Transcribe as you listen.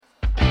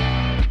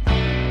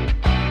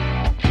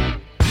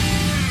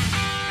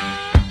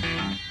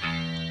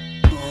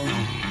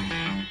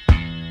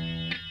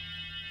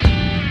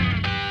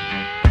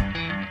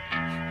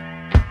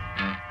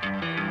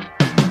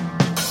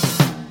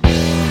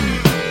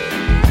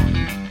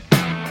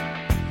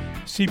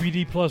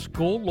CBD Plus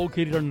Gold,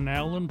 located on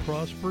Allen,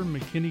 Prosper,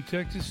 McKinney,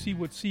 Texas. See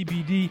what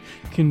CBD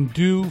can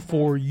do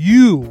for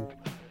you.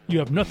 You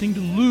have nothing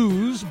to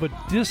lose but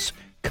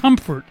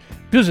discomfort.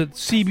 Visit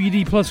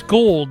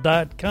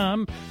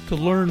cbdplusgold.com to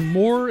learn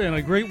more, and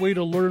a great way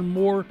to learn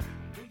more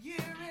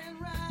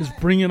is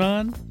Bring It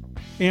On.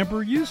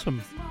 Amber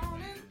Yusum.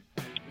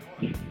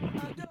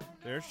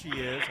 There she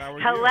is. How are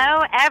you?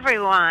 Hello,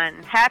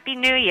 everyone. Happy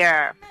New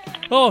Year.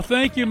 Oh,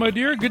 thank you, my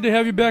dear. Good to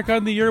have you back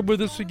on the air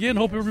with us again.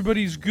 Hope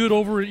everybody's good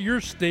over at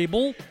your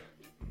stable.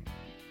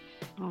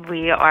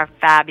 We are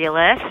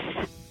fabulous.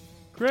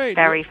 Great.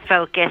 Very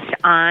focused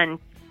on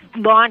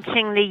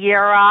launching the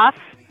year off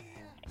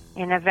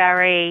in a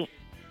very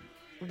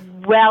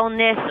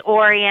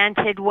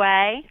wellness-oriented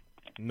way.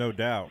 No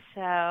doubt.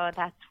 So that's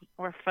what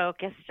we're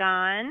focused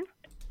on.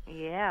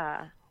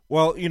 Yeah.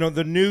 Well,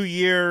 the new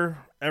year,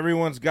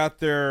 everyone's got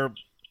their,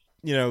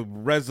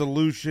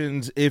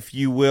 resolutions, if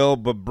you will,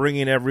 but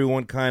bringing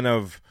everyone kind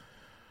of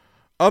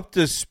up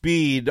to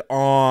speed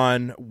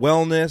on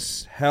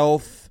wellness,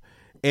 health,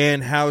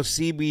 and how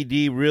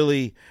CBD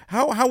really,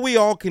 how we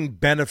all can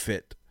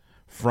benefit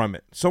from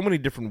it. So many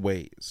different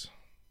ways.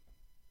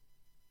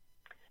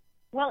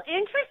 Well,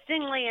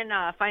 interestingly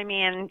enough, a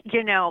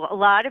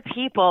lot of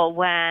people,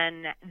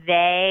 when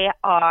they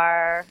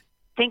are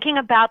thinking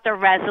about their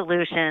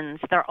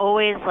resolutions, they're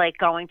always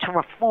going to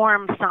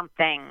reform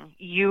something,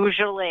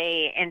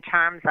 usually in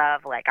terms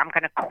of I'm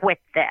going to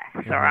quit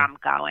this or I'm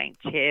going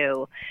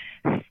to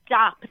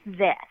stop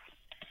this.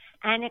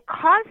 And it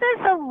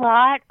causes a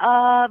lot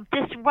of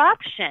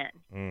disruption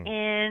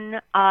in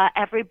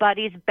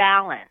everybody's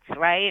balance,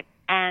 right?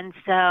 And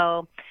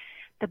so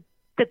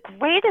the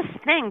greatest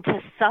thing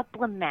to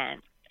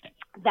supplement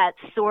that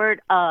sort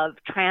of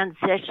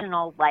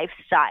transitional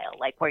lifestyle,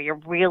 where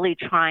you're really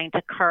trying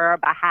to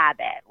curb a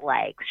habit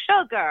like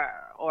sugar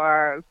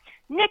or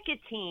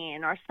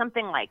nicotine or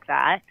something like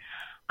that,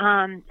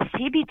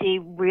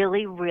 CBD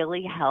really,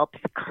 really helps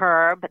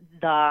curb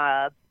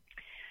the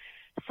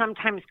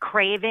sometimes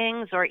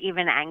cravings or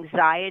even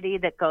anxiety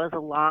that goes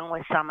along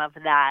with some of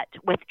that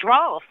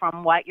withdrawal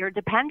from what you're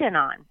dependent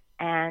on,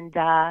 and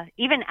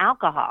even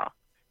alcohol.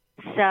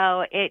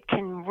 So it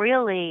can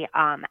really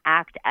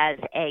act as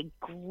a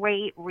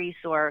great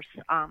resource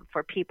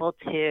for people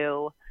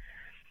to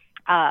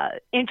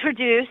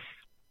introduce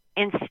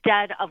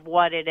instead of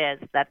what it is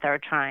that they're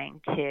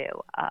trying to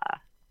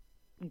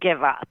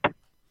give up.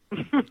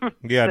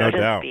 Yeah, so no to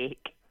doubt.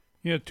 Speak.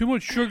 Yeah, too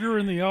much sugar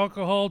in the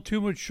alcohol,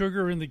 too much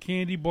sugar in the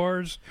candy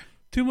bars,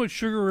 too much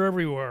sugar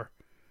everywhere.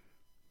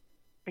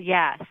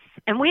 Yes.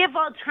 And we have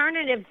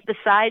alternatives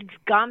besides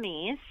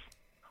gummies,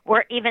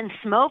 or even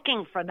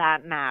smoking for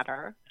that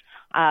matter.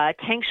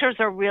 Tinctures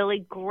are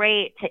really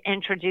great to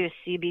introduce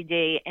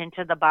CBD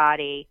into the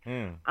body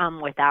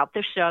without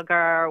the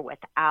sugar,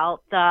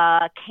 without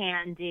the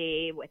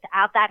candy,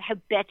 without that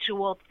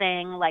habitual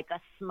thing like a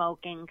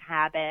smoking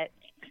habit.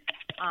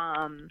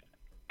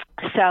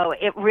 So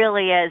it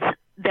really is,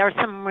 there's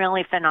some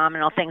really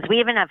phenomenal things. We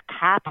even have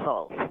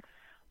capsules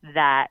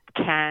that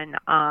can,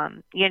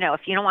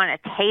 if you don't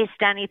want to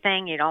taste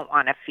anything, you don't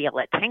want to feel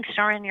a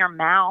tincture in your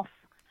mouth,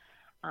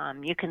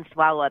 you can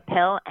swallow a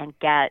pill and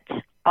get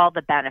all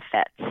the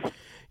benefits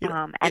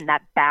and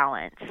that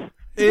balance.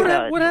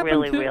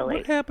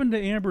 What happened to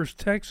Amber's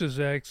Texas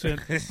accent?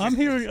 I'm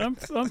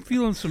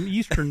feeling some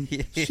Eastern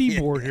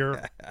seaboard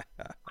here.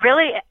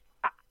 Really,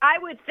 I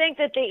would think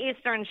that the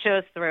Eastern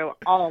shows through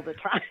all the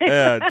time.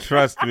 Yeah,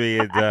 trust me,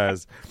 it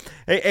does.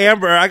 Hey,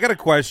 Amber, I got a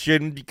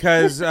question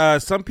because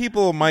some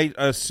people might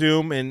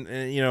assume, and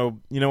you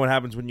know what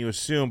happens when you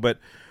assume, but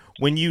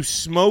when you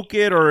smoke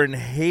it or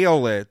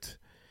inhale it,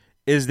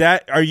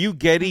 are you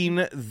getting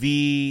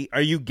the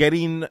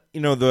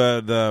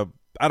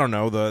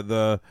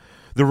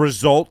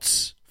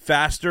results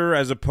faster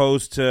as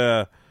opposed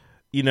to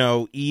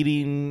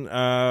eating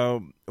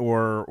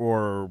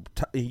or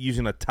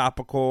using a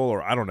topical,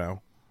 or I don't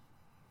know?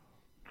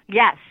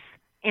 Yes.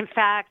 In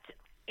fact,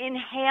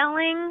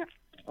 inhaling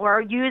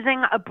or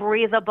using a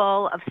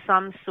breathable of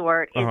some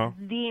sort is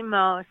the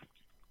most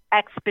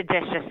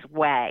expeditious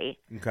way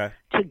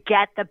to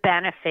get the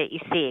benefit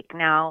you seek.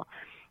 Now,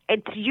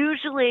 it's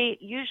usually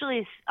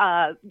inhaling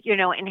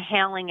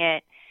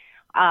it,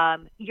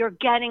 you're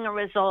getting a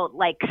result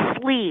like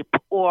sleep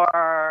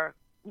or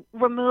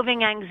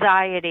removing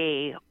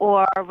anxiety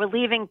or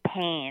relieving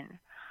pain.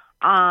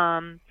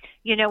 When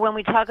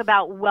we talk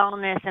about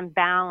wellness and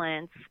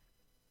balance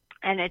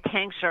and a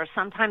tincture,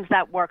 sometimes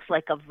that works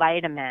like a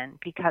vitamin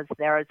because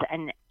there's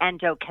an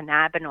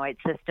endocannabinoid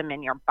system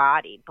in your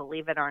body,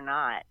 believe it or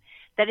not,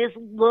 that is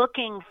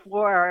looking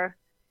for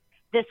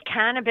this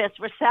cannabis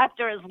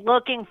receptor is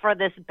looking for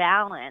this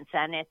balance,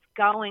 and it's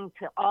going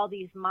to all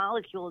these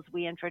molecules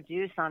we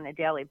introduce on a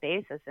daily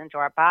basis into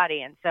our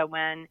body. And so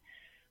when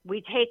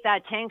we take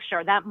that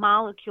tincture, that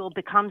molecule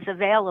becomes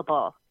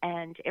available,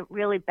 and it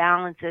really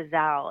balances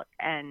out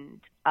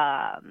and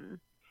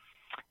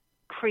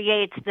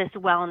creates this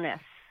wellness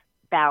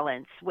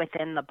balance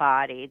within the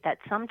body that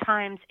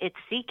sometimes it's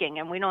seeking,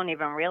 and we don't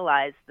even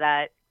realize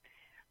that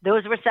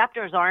those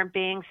receptors aren't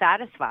being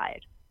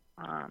satisfied.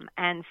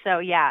 And so,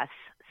 yes,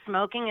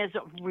 smoking is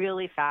a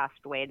really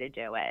fast way to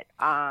do it.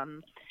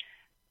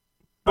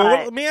 But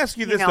let me ask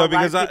you this, though,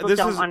 because this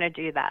don't want to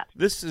do that.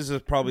 This is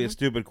probably a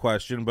stupid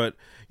question, but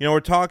we're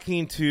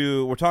talking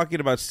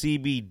about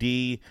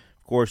CBD.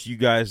 Of course, you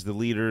guys, the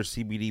leaders,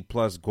 CBD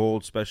plus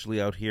Gold,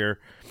 especially out here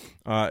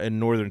in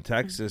northern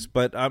Texas.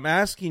 But I'm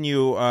asking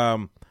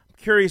you,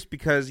 curious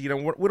because we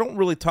don't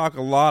really talk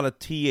a lot of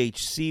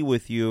THC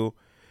with you,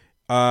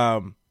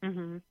 and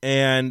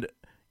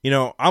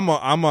I'm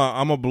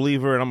a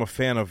believer and I'm a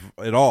fan of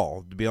it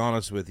all. To be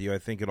honest with you, I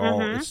think it all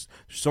there's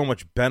so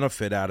much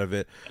benefit out of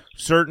it.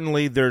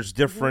 Certainly, there's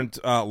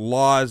different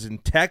laws in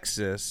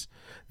Texas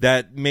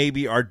that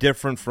maybe are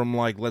different from,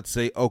 like, let's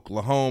say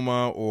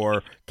Oklahoma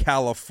or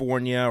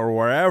California or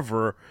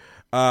wherever.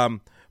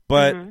 But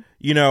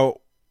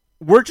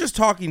we're just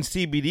talking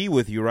CBD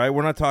with you, right?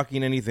 We're not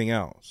talking anything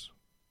else.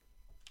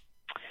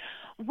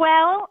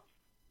 Well,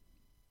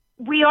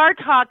 we are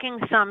talking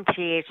some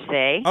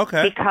THC,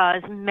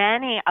 because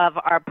many of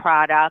our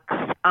products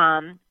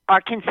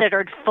are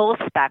considered full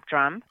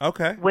spectrum,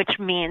 which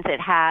means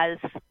it has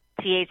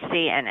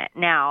THC in it.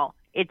 Now,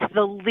 it's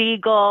the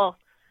legal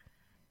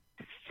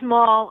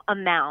small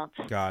amount,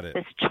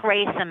 this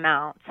trace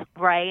amount,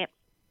 right,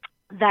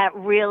 that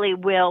really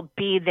will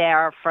be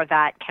there for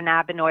that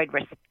cannabinoid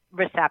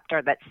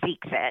receptor that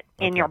seeks it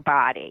in your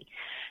body.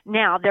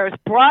 Now, there's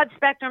broad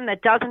spectrum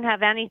that doesn't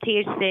have any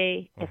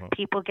THC. If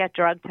people get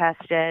drug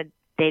tested,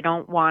 they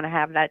don't want to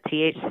have that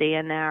THC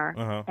in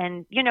there.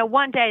 And,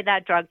 one day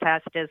that drug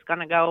test is going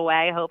to go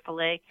away,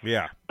 hopefully.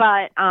 Yeah.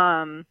 But,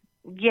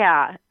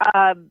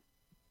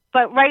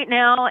 but right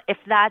now, if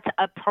that's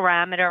a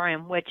parameter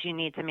in which you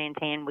need to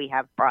maintain, we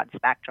have broad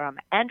spectrum.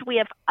 And we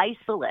have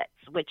isolates,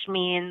 which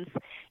means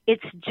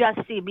it's just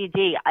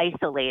CBD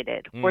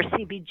isolated or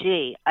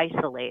CBG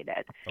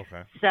isolated.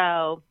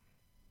 So,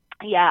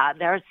 yeah,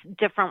 there's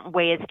different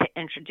ways to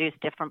introduce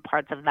different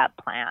parts of that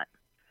plant.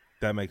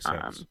 That makes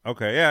sense.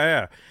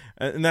 Yeah.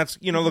 And that's,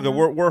 look,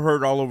 we're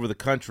heard all over the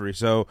country.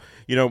 So,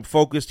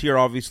 focused here,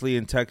 obviously,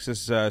 in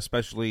Texas,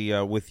 especially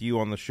with you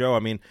on the show. I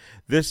mean,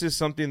 this is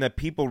something that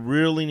people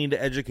really need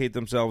to educate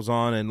themselves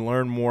on and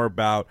learn more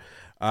about,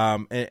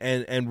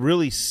 and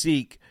really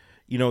seek,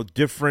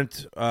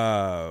 different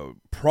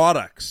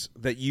products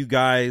that you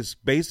guys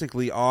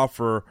basically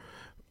offer.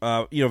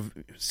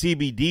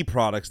 CBD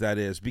products, that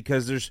is,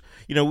 because there's,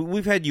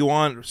 we've had you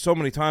on so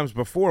many times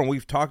before, and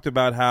we've talked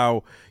about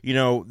how,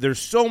 there's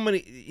so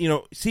many,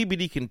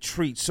 CBD can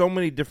treat so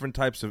many different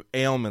types of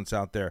ailments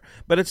out there,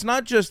 but it's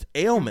not just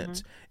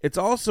ailments. It's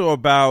also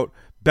about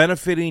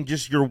benefiting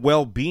just your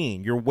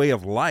well-being, your way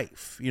of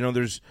life.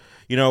 There's,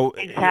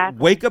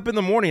 wake up in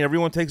the morning,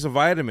 everyone takes a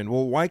vitamin.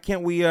 Well, why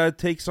can't we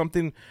take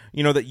something,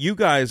 that you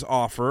guys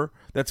offer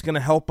that's going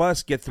to help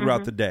us get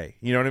throughout the day?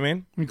 You know what I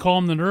mean? And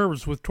calm the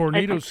nerves with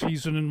tornado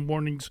season in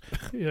mornings,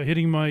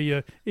 hitting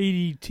my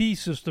ADT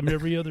system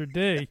every other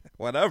day.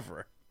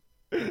 Whatever.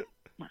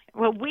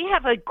 Well, we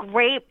have a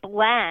great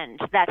blend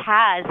that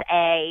has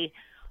a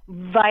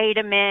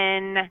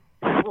vitamin /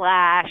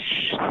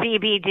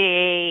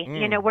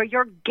 CBD, where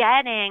you're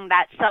getting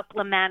that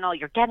supplemental,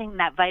 you're getting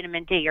that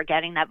vitamin D, you're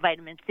getting that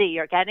vitamin C,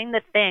 you're getting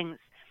the things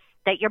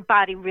that your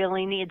body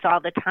really needs all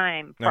the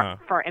time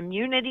for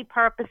immunity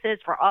purposes,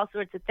 for all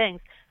sorts of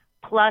things,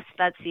 plus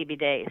that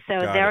CBD. So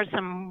there's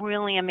some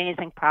really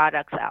amazing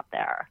products out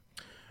there.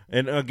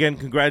 And again,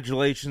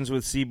 congratulations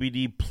with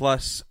CBD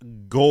plus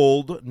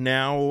Gold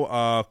now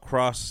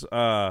across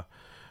the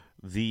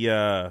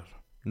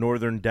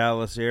northern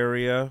Dallas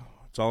area.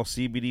 It's all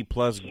CBD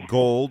plus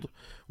Gold,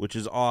 which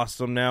is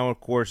awesome. Now, of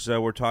course,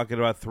 we're talking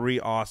about 3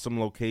 awesome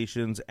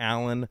locations: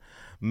 Allen,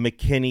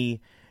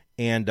 McKinney,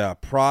 and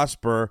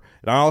Prosper.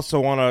 And I also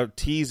want to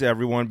tease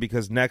everyone,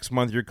 because next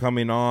month you're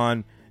coming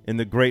on in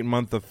the great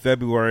month of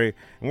February,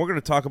 and we're going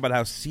to talk about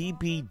how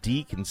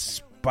CBD can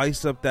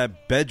spice up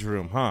that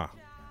bedroom, huh?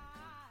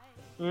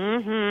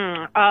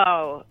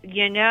 Oh,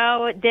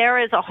 there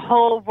is a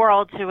whole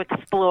world to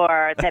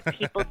explore that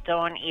people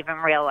don't even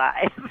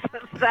realize.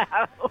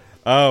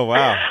 Oh,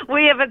 wow.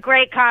 We have a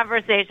great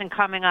conversation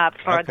coming up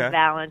for the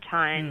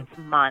Valentine's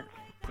month.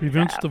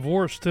 Prevents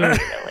divorce, too. It's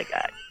really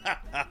good.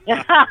 Oh,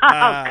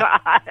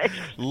 gosh.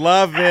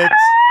 Love it.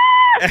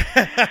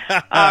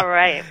 All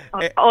right.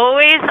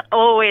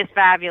 Always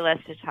fabulous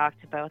to talk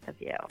to both of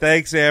you.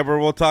 Thanks, Amber.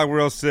 We'll talk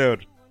real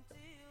soon.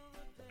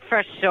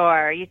 For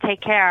sure. You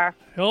take care.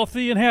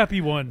 Healthy and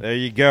happy one. There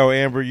you go.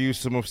 Amber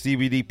used some of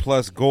CBD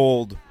plus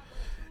Gold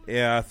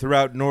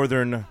throughout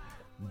northern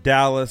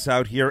Dallas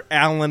out here.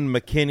 Allen,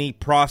 McKinney,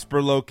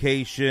 Prosper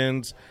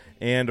locations,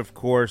 and, of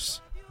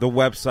course, the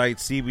website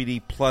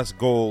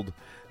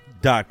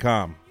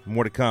cbdplusgold.com.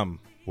 More to come.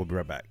 We'll be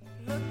right back.